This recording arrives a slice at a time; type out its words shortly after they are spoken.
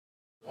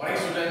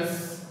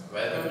students,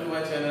 welcome to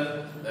my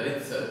channel,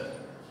 Sir.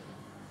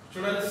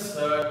 Students,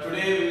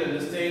 today we will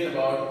understand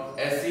about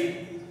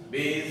acid,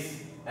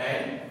 base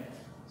and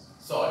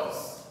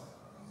salts.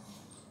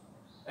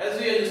 As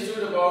we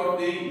understood about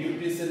the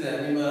nutrition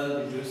animal,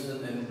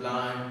 nutrition in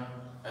plant,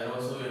 and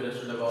also we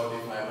understood about the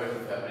fiber to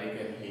fabric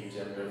and heat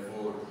chapter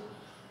 4.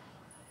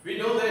 We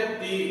know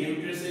that the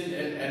nutrition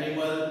in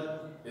animal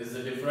is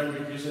a different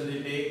nutrition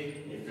they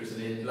take.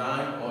 Nutrition in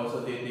plant also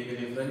they take a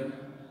different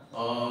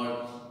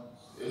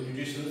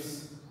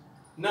nutritions.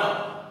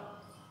 Now,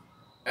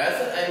 as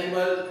an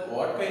animal,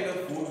 what kind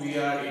of food we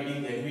are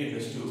eating that we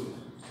understood.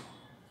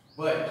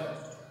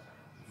 But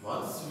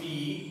once we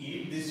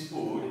eat this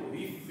food,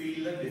 we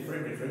feel a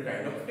different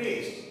kind of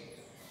taste.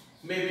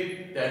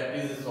 Maybe that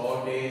is a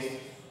sour taste,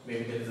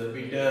 maybe there is a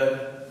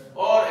bitter,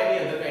 or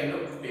any other kind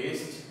of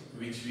taste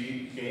which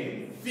we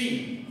can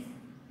feel.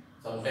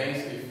 Sometimes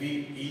if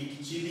we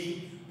eat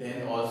chili,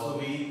 then also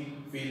we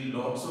feel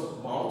lots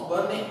of mouth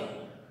burning.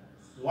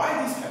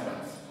 Why this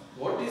happens?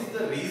 What is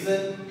the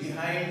reason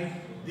behind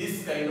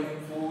this kind of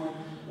food?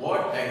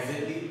 What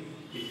exactly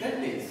it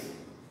contains?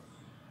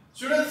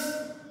 Students,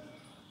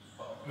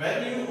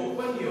 when you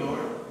open your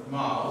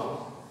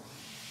mouth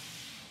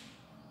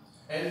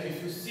and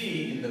if you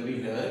see in the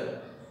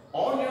mirror,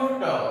 on your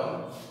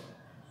tongue,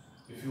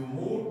 if you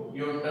move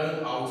your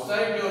tongue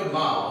outside your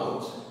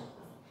mouth,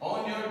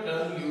 on your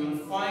tongue you will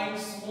find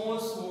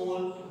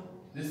small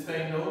this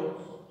kind of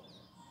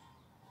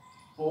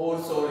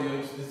pores or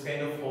this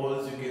kind of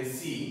holes you can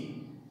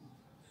see.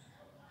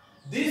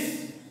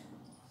 This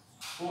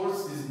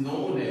pores is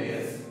known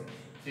as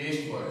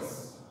taste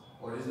buds.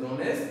 What is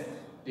known as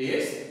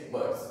taste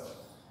buds?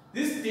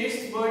 This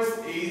taste buds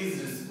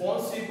is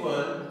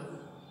responsible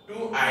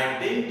to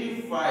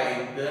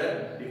identify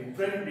the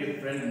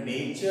different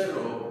nature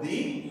of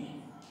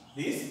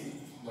these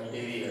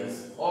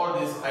materials or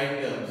these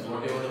items,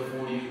 whatever the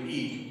food you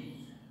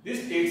eat.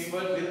 This taste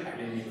bud will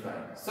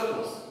identify.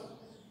 Suppose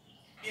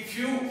if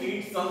you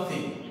eat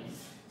something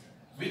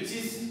which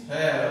is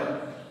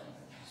have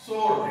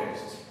sour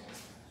taste,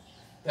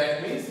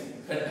 that means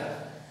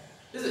khatta,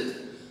 is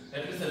it?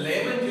 That means the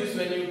lemon juice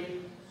when you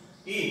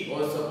eat,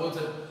 or suppose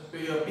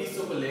a piece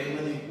of a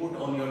lemon you put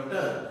on your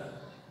tongue,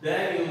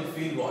 then you will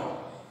feel what?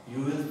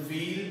 You will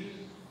feel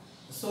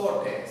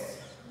sour taste.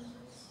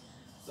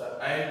 So,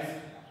 and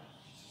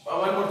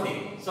one more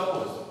thing.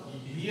 Suppose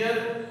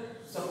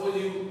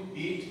you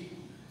eat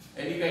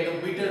any kind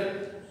of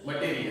bitter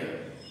material,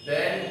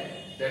 then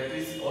that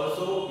is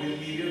also will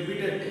give you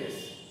bitter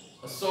taste.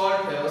 A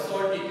salt have a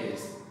salty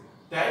taste.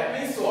 That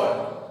means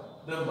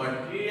what? The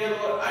material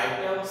or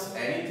items,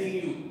 anything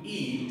you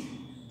eat,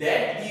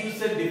 that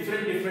gives a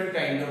different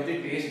kind of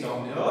the taste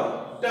on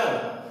your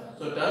tongue.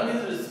 So tongue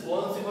is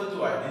responsible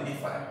to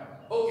identify.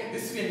 Okay,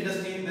 this we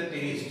understand the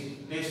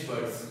taste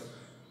buds.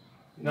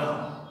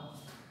 Now,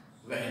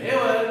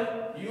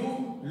 whenever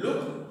you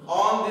look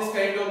on this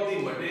kind of the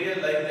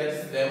material like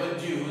that lemon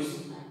juice,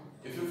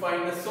 if you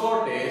find a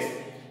sour taste,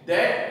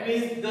 that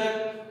means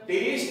the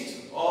taste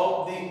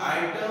of the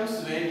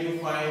items when you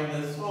find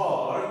the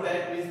sour,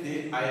 that means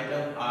the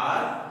items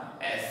are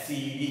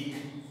acidic.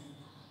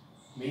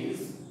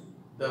 Means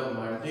the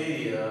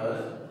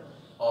material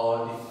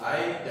or the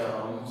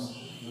items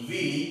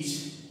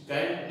which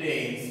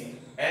contains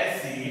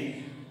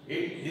acid,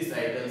 these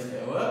items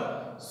have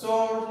a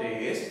sour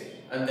taste,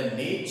 and the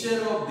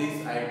nature of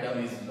this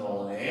item is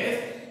known as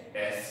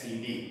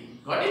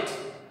acidic. Got it?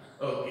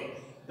 Okay.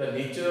 The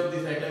nature of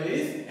this item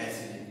is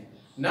acidic.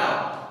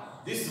 Now,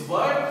 this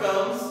word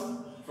comes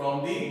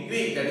from the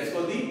Greek, that is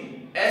called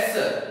the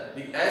acer.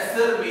 The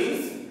acer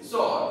means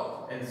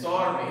sour and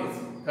sour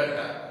means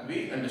khatta.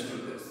 We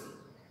understood this.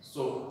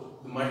 So,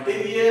 the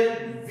material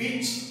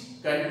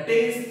which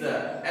contains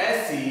the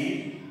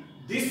acid,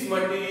 this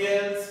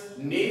material's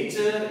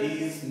nature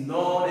is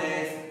known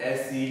as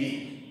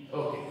acidic.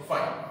 Okay,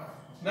 fine.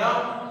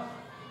 Now,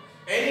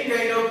 any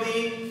kind of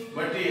the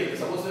material,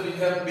 suppose you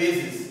have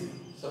bases.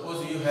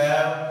 Suppose you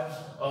have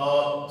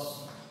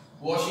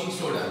washing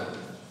soda,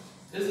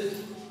 is it?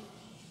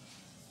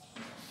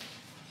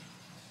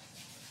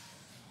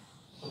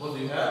 Suppose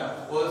you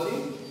have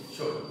washing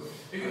soda.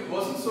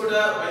 Washing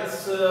soda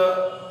means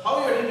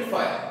how you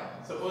identify?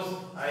 Suppose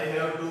I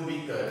have two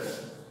beakers.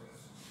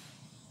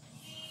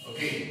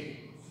 Okay.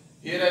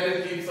 Here I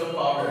will keep some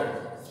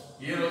powder.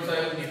 Here also I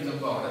will keep some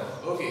powder.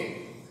 Okay.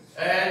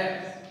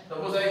 And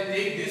suppose I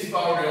take this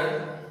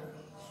powder.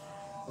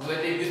 Suppose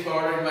I take this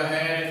powder in my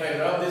hand. If I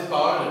rub this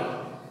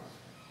powder,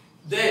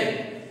 then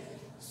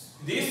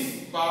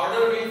this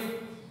powder will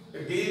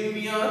give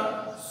me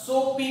a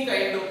soapy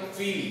kind of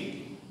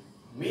feeling.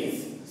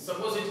 Means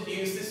suppose it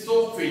gives the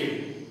soap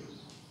feeling.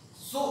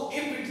 So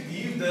if it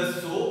gives the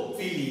soap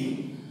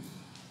feeling,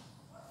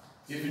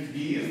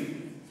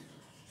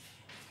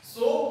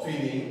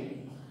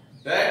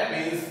 that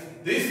means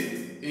this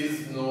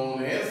is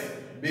known as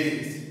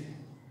base.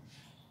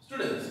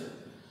 Students,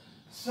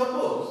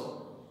 suppose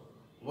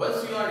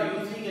once you are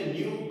using a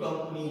new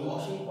company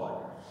washing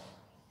powder,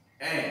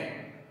 and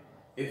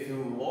if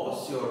you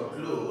wash your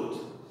clothes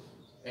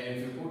and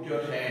if you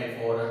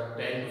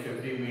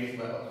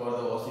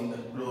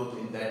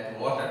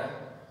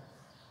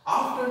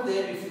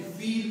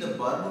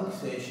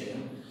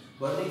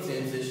burning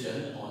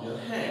sensation on your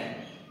hand.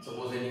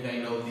 Suppose any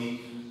kind of the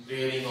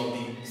tearing of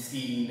the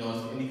skin or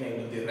any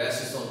kind of the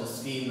rashes on the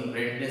skin or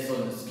redness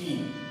on the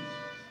skin.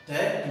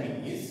 That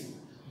means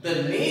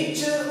the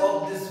nature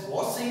of this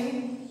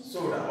washing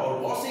soda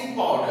or washing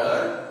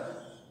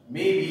powder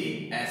may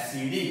be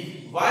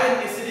acidic.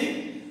 Why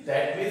acidic?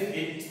 That means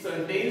it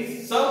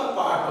contains some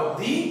part of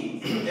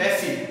the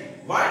acid.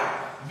 Why?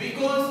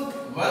 Because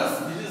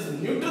once it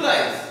is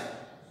neutralized,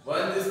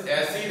 once this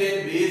acid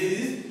and base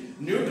is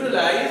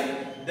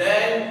neutralized,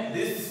 then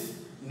this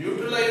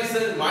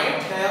neutralization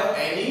might have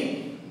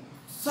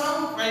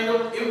some kind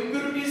of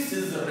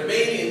impurities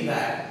remain in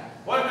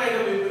that. What kind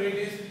of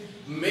impurities?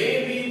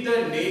 Maybe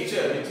the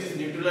nature which is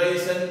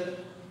neutralization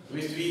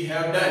which we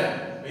have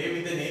done.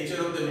 Maybe the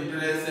nature of the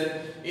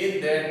neutralization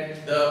in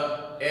that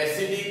the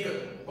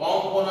acidic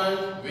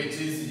component which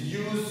is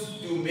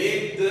used to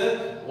make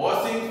the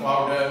washing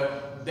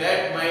powder,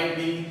 that might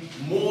be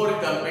more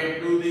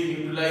compared to the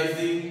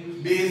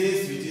neutralizing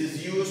basis which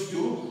is used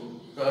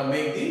to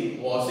make the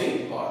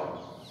washing powder.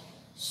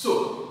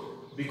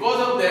 So,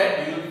 because of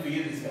that you will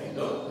feel this kind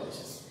of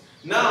rashes.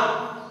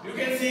 Now, you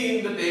can see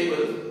in the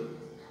table,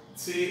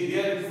 see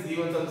here it is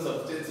given some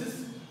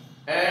substances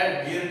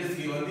and here it is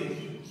given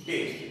the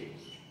taste.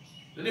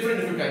 The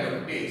different kind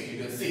of taste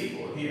you can see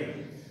over here.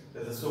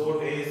 There is a sour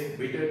taste,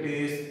 bitter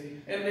taste,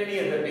 and many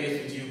other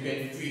tastes which you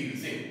can feel.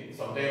 See,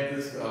 sometimes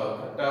this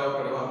खट्टा और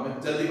कड़वा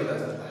हमें जल्दी पता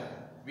चलता है.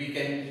 We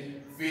can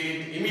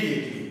feel it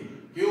immediately.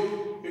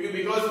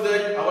 Because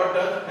that our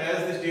tongue has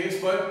this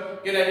taste bud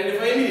can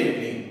identify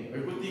immediately. If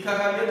कुछ तीखा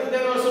खा लिया तो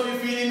then also we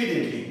feel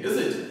immediately, is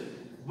it?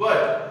 But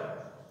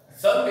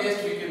some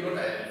taste we cannot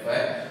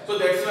identify. So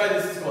that's why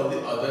this is called the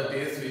other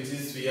taste, which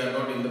is we are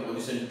not in the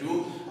position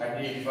to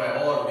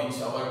identify, or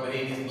which our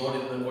brain is not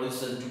in the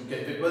position to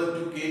capable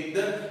to get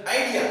the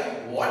idea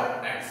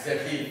what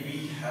exactly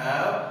we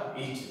have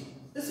eaten,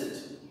 is it?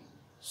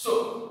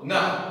 So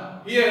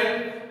now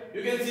here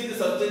you can see the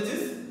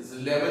substances. This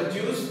is lemon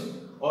juice,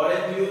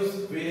 orange juice,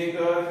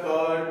 vinegar,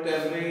 curd,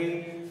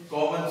 tamarind,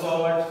 common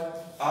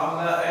salt,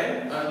 amla,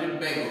 and unripe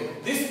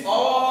mango. These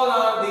all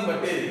are the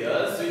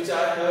materials which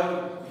I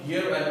have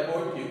here and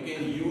put. You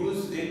can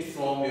use it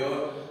from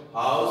your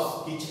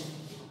house kitchen.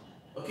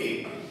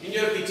 Okay, in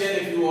your kitchen,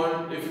 if you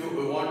want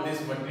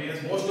these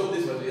materials, most of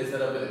these materials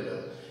are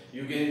available.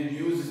 You can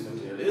use this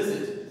material, is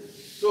it?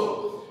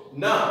 So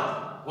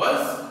now,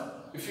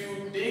 if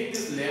you take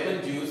this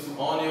lemon juice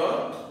on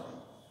your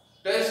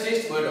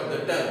taste bud of the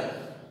tongue,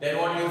 then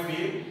what you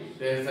feel?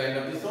 There is kind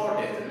of the sour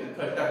taste,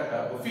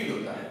 खट्टा feel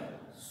होता है.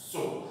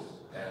 So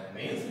that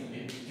means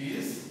it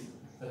is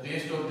the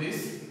taste of this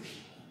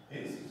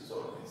is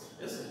sour taste.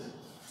 Yes.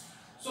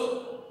 So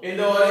in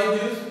the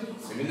orange juice,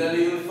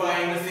 similarly you will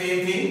find the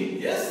same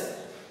thing. Yes.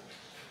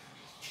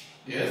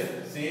 Yes,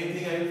 same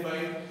thing I will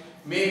find.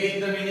 Maybe in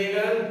the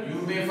vinegar,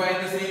 you may find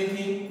the same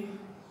thing.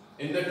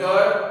 In the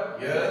curd,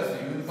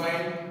 yes, you will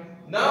find.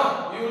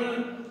 Now you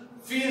will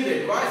feel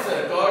that why,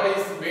 sir, curd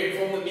is made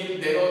from the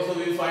milk. Then also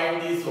we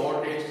find the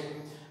sour taste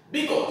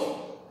because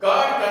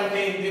curd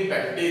contains the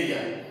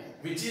bacteria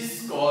which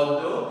is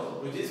called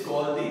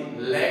the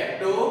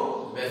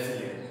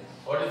lactobacillus.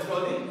 What is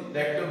called the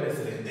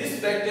lactobacillus? This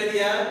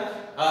bacteria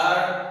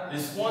are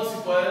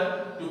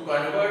responsible to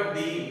convert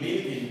the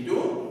milk into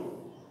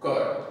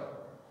curd.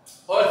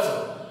 Also,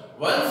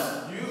 once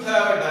you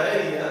have a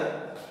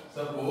diarrhea,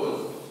 suppose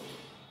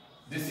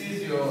this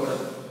is your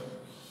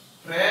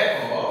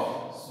tract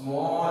of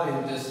small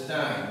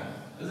intestine,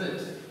 is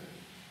it?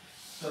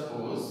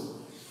 Suppose,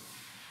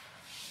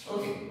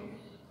 okay.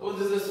 So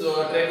this is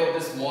tract of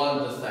the small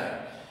intestine,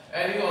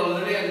 and you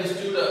already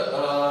understood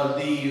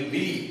the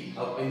V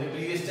in the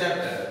previous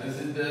chapter. This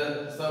is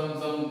the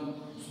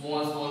some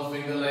small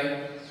finger-like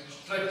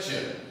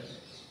structure.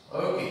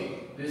 Okay,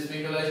 this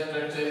finger-like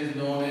structure is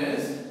known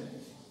as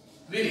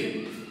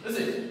villi, is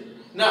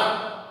it?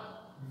 Now,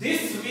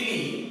 this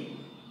villi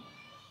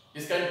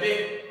is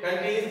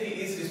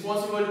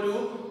responsible to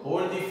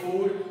hold the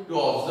food, to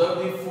observe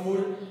the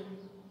food.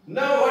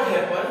 Now, what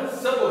happens?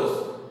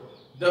 Suppose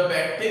the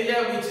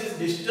bacteria which is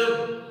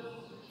disturbed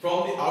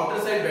from the outer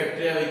side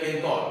bacteria, we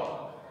can call.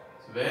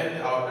 When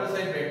the outer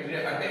side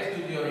bacteria attacks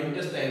to your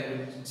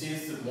intestine, which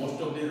is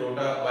most of the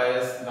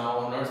rotavirus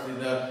now, not in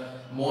the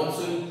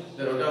monsoon,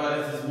 the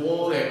rotavirus is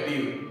more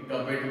active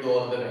compared to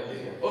all the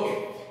bacteria.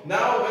 Okay.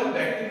 Now, when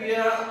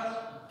bacteria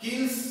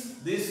kills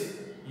this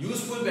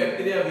useful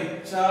bacteria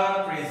which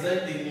are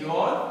present in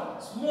your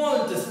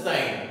small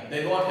intestine,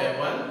 then what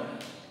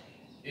happens?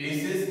 It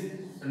is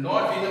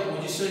not in a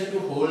position to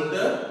hold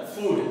the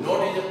food,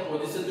 not in a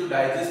position to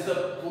digest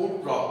the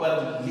food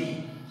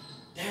properly.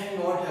 Then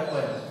what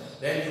happens?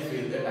 Then you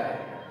feel the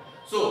diarrhea.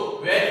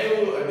 So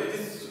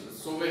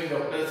so many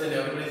doctors and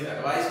everybody is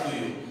advised to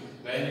you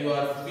when you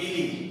are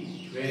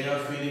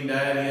feeling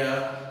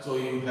diarrhea, so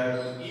you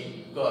have to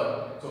eat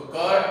curd. So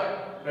curd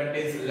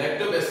contains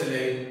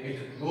lactobacillus.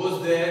 It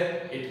goes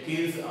there, it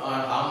kills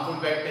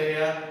harmful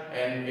bacteria,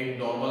 and it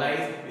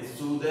normalizes, it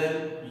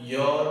soothes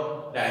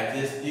your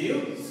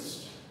digestive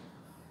system.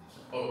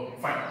 Okay,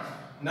 fine.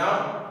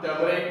 Now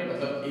turmeric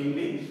मतलब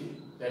इमली,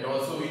 that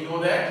also we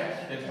know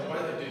that it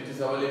is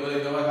available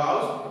in our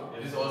house.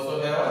 It is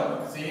also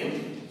have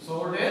same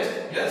sour taste.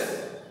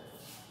 Yes,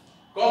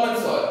 common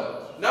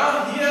salt.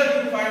 Now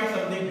here you find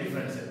something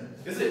different,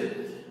 is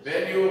it?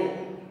 When you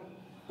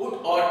put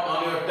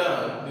on your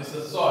tongue, this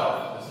is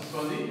salt. This is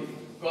called the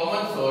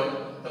common salt.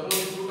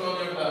 Suppose you put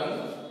on your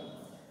tongue,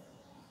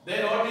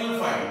 then what you will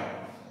find?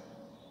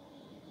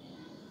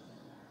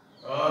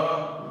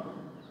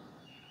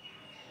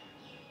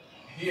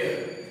 Here,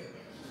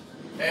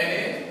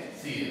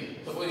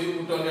 NaCl. Suppose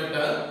you put on your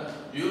tongue,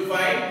 you will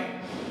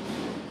find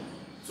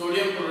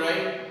sodium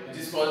chloride, which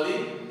is called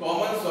the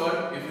common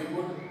salt. If you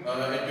put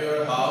at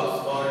your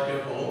house or at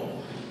your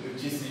home,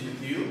 which is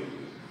with you,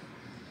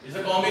 it's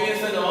a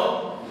combination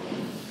of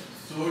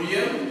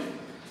sodium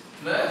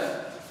plus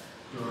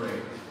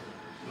chloride.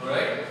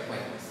 Chloride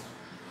minus.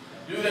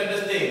 You will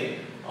understand.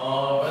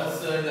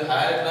 Once in the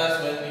higher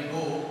class when we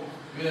go,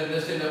 we will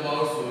understand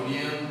about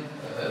sodium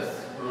plus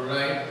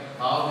chloride,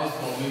 how this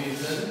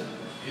combination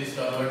is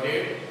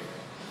converted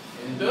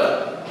into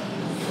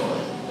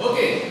salt.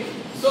 Okay,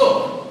 so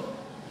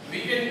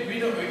we can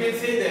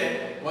say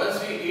that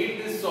once we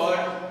eat this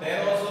salt,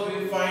 then also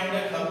we find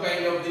that some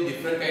kind of the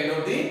different kind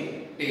of the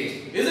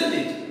taste, isn't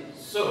it?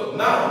 So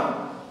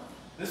now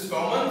this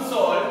common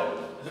salt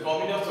is a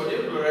combination of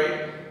sodium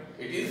chloride.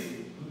 It is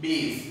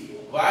base.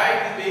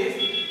 Why it is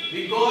base?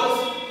 Because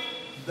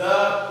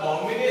the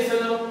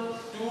combination of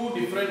two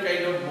different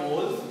kind of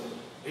moles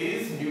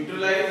is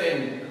neutralized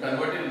and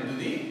converted into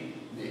the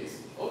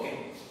base. Okay,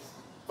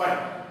 fine.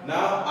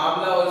 Now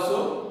amla is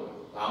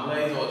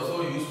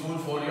also useful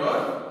for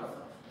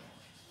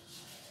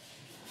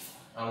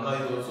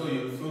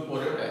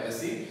your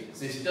digestive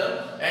system,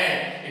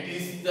 and it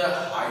is the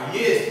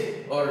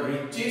highest or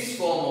richest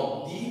form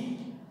of the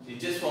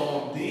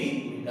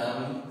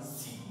vitamin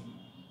C.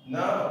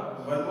 Now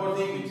one more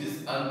thing, which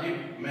is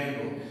unripe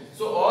mango.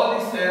 So all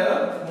these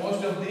have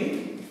most of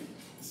the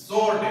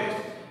sour taste.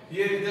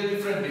 Here is a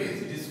different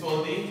taste. It is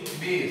called the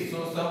base.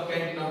 So some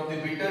kind of the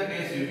bitter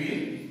taste you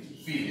will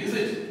feel, is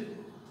it?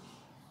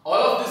 All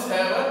of this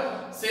have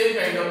a same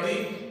kind of the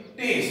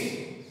taste.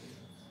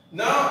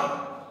 Now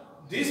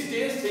this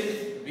taste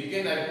is we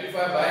can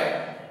identify by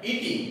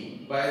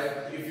eating. By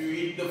if you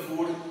eat the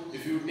food,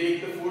 if you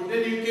take the food,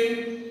 then you can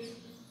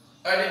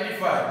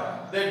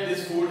identify that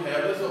this food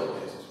have a sour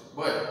taste.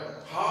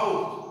 But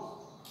how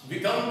we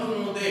come to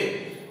know that?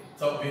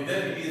 So whether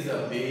it is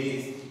a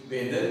base,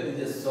 whether it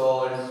is a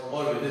salt,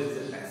 or whether it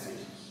is an acid.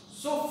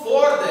 So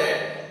for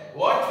that,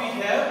 what we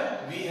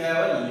have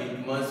a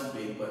litmus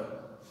paper.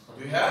 What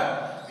we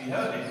have? We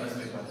have a litmus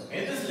paper.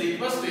 In this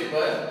litmus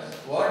paper,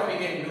 what we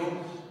can do?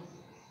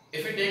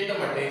 If we take the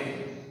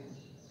material,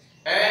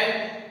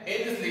 and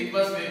in this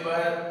litmus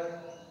paper,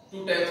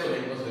 two types of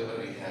litmus paper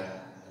we have: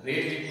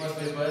 red litmus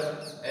paper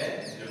and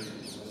blue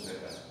litmus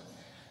paper.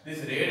 This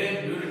red and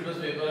blue litmus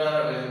paper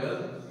are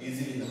available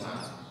easily in the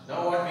market.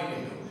 Now what we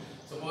can do?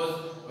 Suppose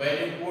when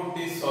you put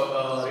this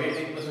red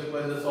litmus paper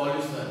in the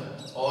solution,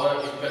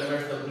 or it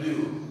converts the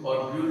blue,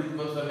 or blue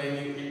litmus paper when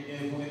you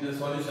put in the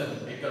solution,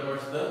 it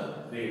converts the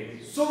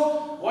red.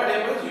 So what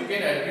happens? You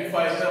can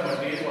identify the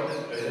material,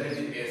 whether it is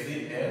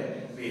acid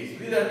and base.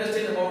 Please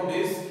understand about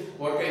this.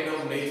 What kind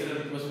of natural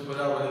litmus paper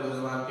are available in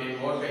the market?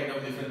 What kind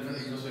of different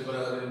litmus paper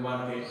are available in the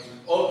market?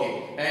 Okay,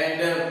 and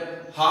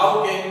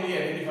how can we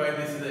identify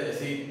this is the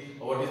acid?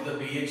 What is the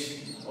pH?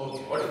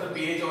 Okay, what is the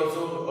pH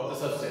also of the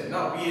substance?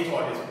 Now pH,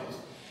 what is pH?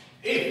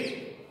 If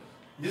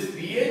this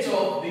pH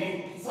of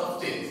the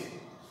substance,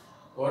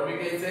 what we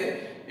can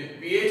say,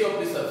 if pH of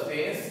the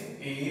substance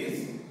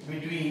is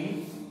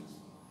between,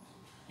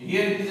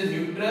 here it is a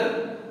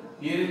neutral,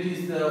 here it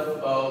is the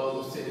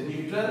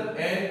neutral,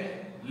 and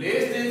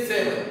less than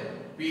 7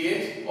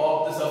 pH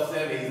of the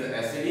substance is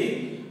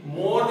acidic,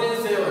 more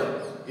than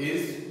 7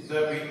 is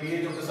the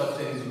pH of the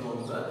substance is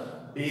known as the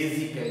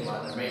basic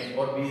environment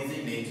or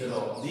basic nature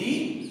of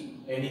the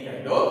any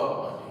kind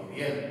of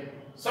material.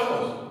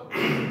 Suppose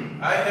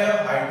I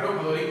have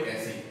hydrochloric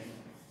acid.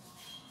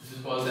 This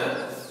is called the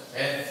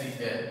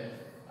HCl.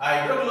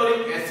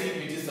 Hydrochloric acid,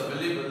 which is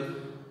available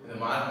in the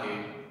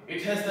market,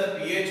 it has the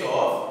pH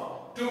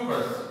of 2%.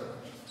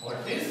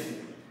 What is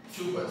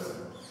 2%?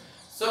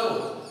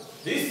 Suppose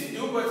this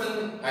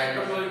 2%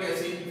 hydrochloric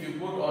acid, if you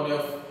put on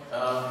your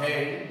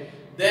hand,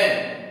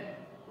 then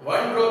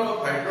 1 drop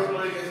of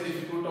hydrochloric acid, if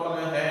you put on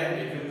your hand,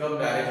 it will come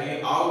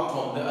directly out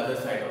from the other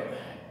side of the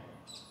hand.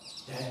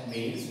 That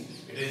means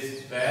it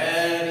is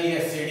very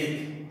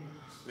acidic,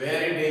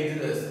 very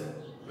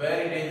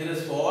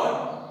dangerous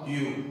for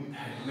you.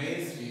 That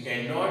means we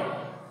cannot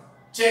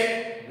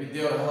check with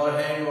your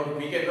hand, or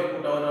we cannot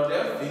put on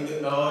your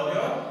finger on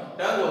your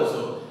tongue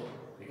also.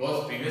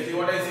 Because previously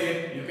what I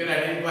said, you can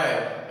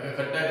identify. अगर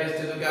खट्टा test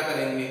है तो क्या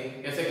करेंगे,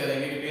 कैसे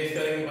करेंगे कि test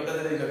करेंगे, पता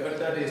चलेगा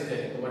खट्टा टेस्ट है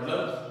तो मतलब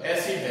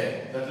एसिड है,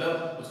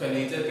 मतलब उसका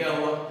नेचर क्या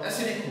हुआ,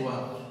 एसिडिक हुआ.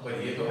 पर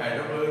ये तो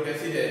हाइड्रोक्लोरिक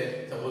एसिड है,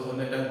 सपोज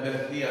हमने टंग पे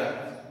रख दिया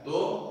तो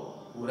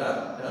पूरा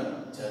टंग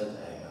जल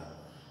जाएगा.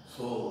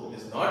 So it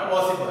is not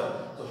possible.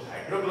 So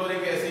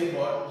hydrochloric acid,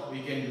 what we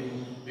can do,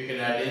 we can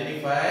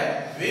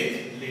identify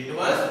with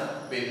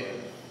litmus paper.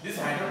 This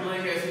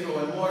hydrochloric acid,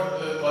 one more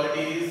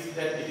quality is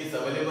that it is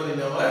available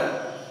in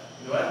our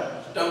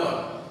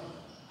stomach.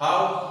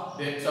 How?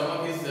 The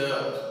stomach is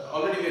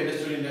already we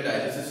understood in the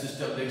digestive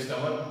system. The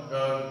stomach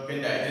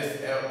can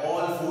digest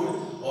all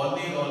food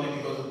only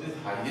because of this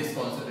highest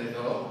concentration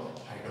of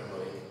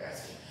hydrochloric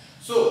acid.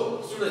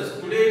 So,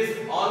 students, today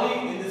is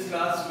only in this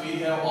class we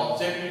have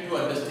objective to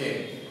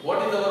understand.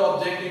 What is our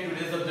objective?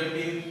 Today's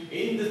objective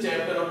in the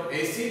chapter of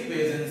acid,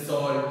 base and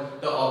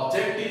salt. The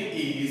objective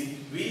is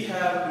we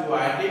have to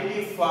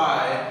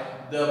identify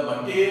the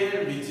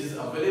material which is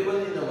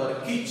available in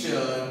our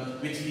kitchen,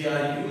 which we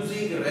are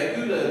using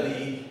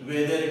regularly,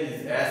 whether it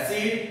is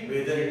acid,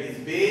 whether it is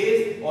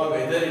base, or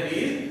whether it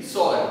is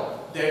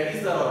salt. That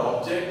is our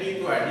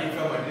objective, to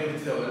identify material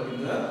which is available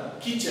in the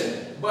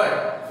kitchen.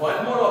 But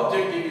one more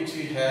objective which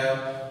we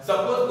have,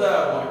 suppose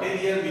the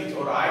material which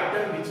or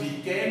item which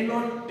we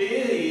cannot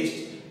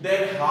taste,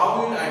 then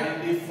how we will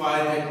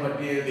identify that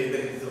material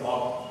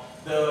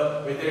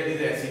whether it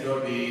is acid or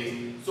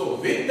base. So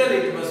with the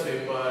litmus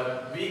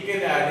paper we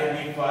can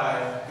identify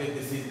that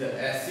this is the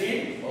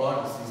acid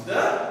or this is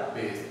the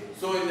base.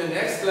 So in the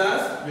next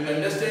class we will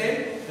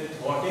understand that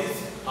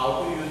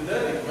how to use the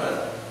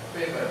litmus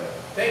paper.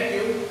 Thank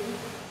you.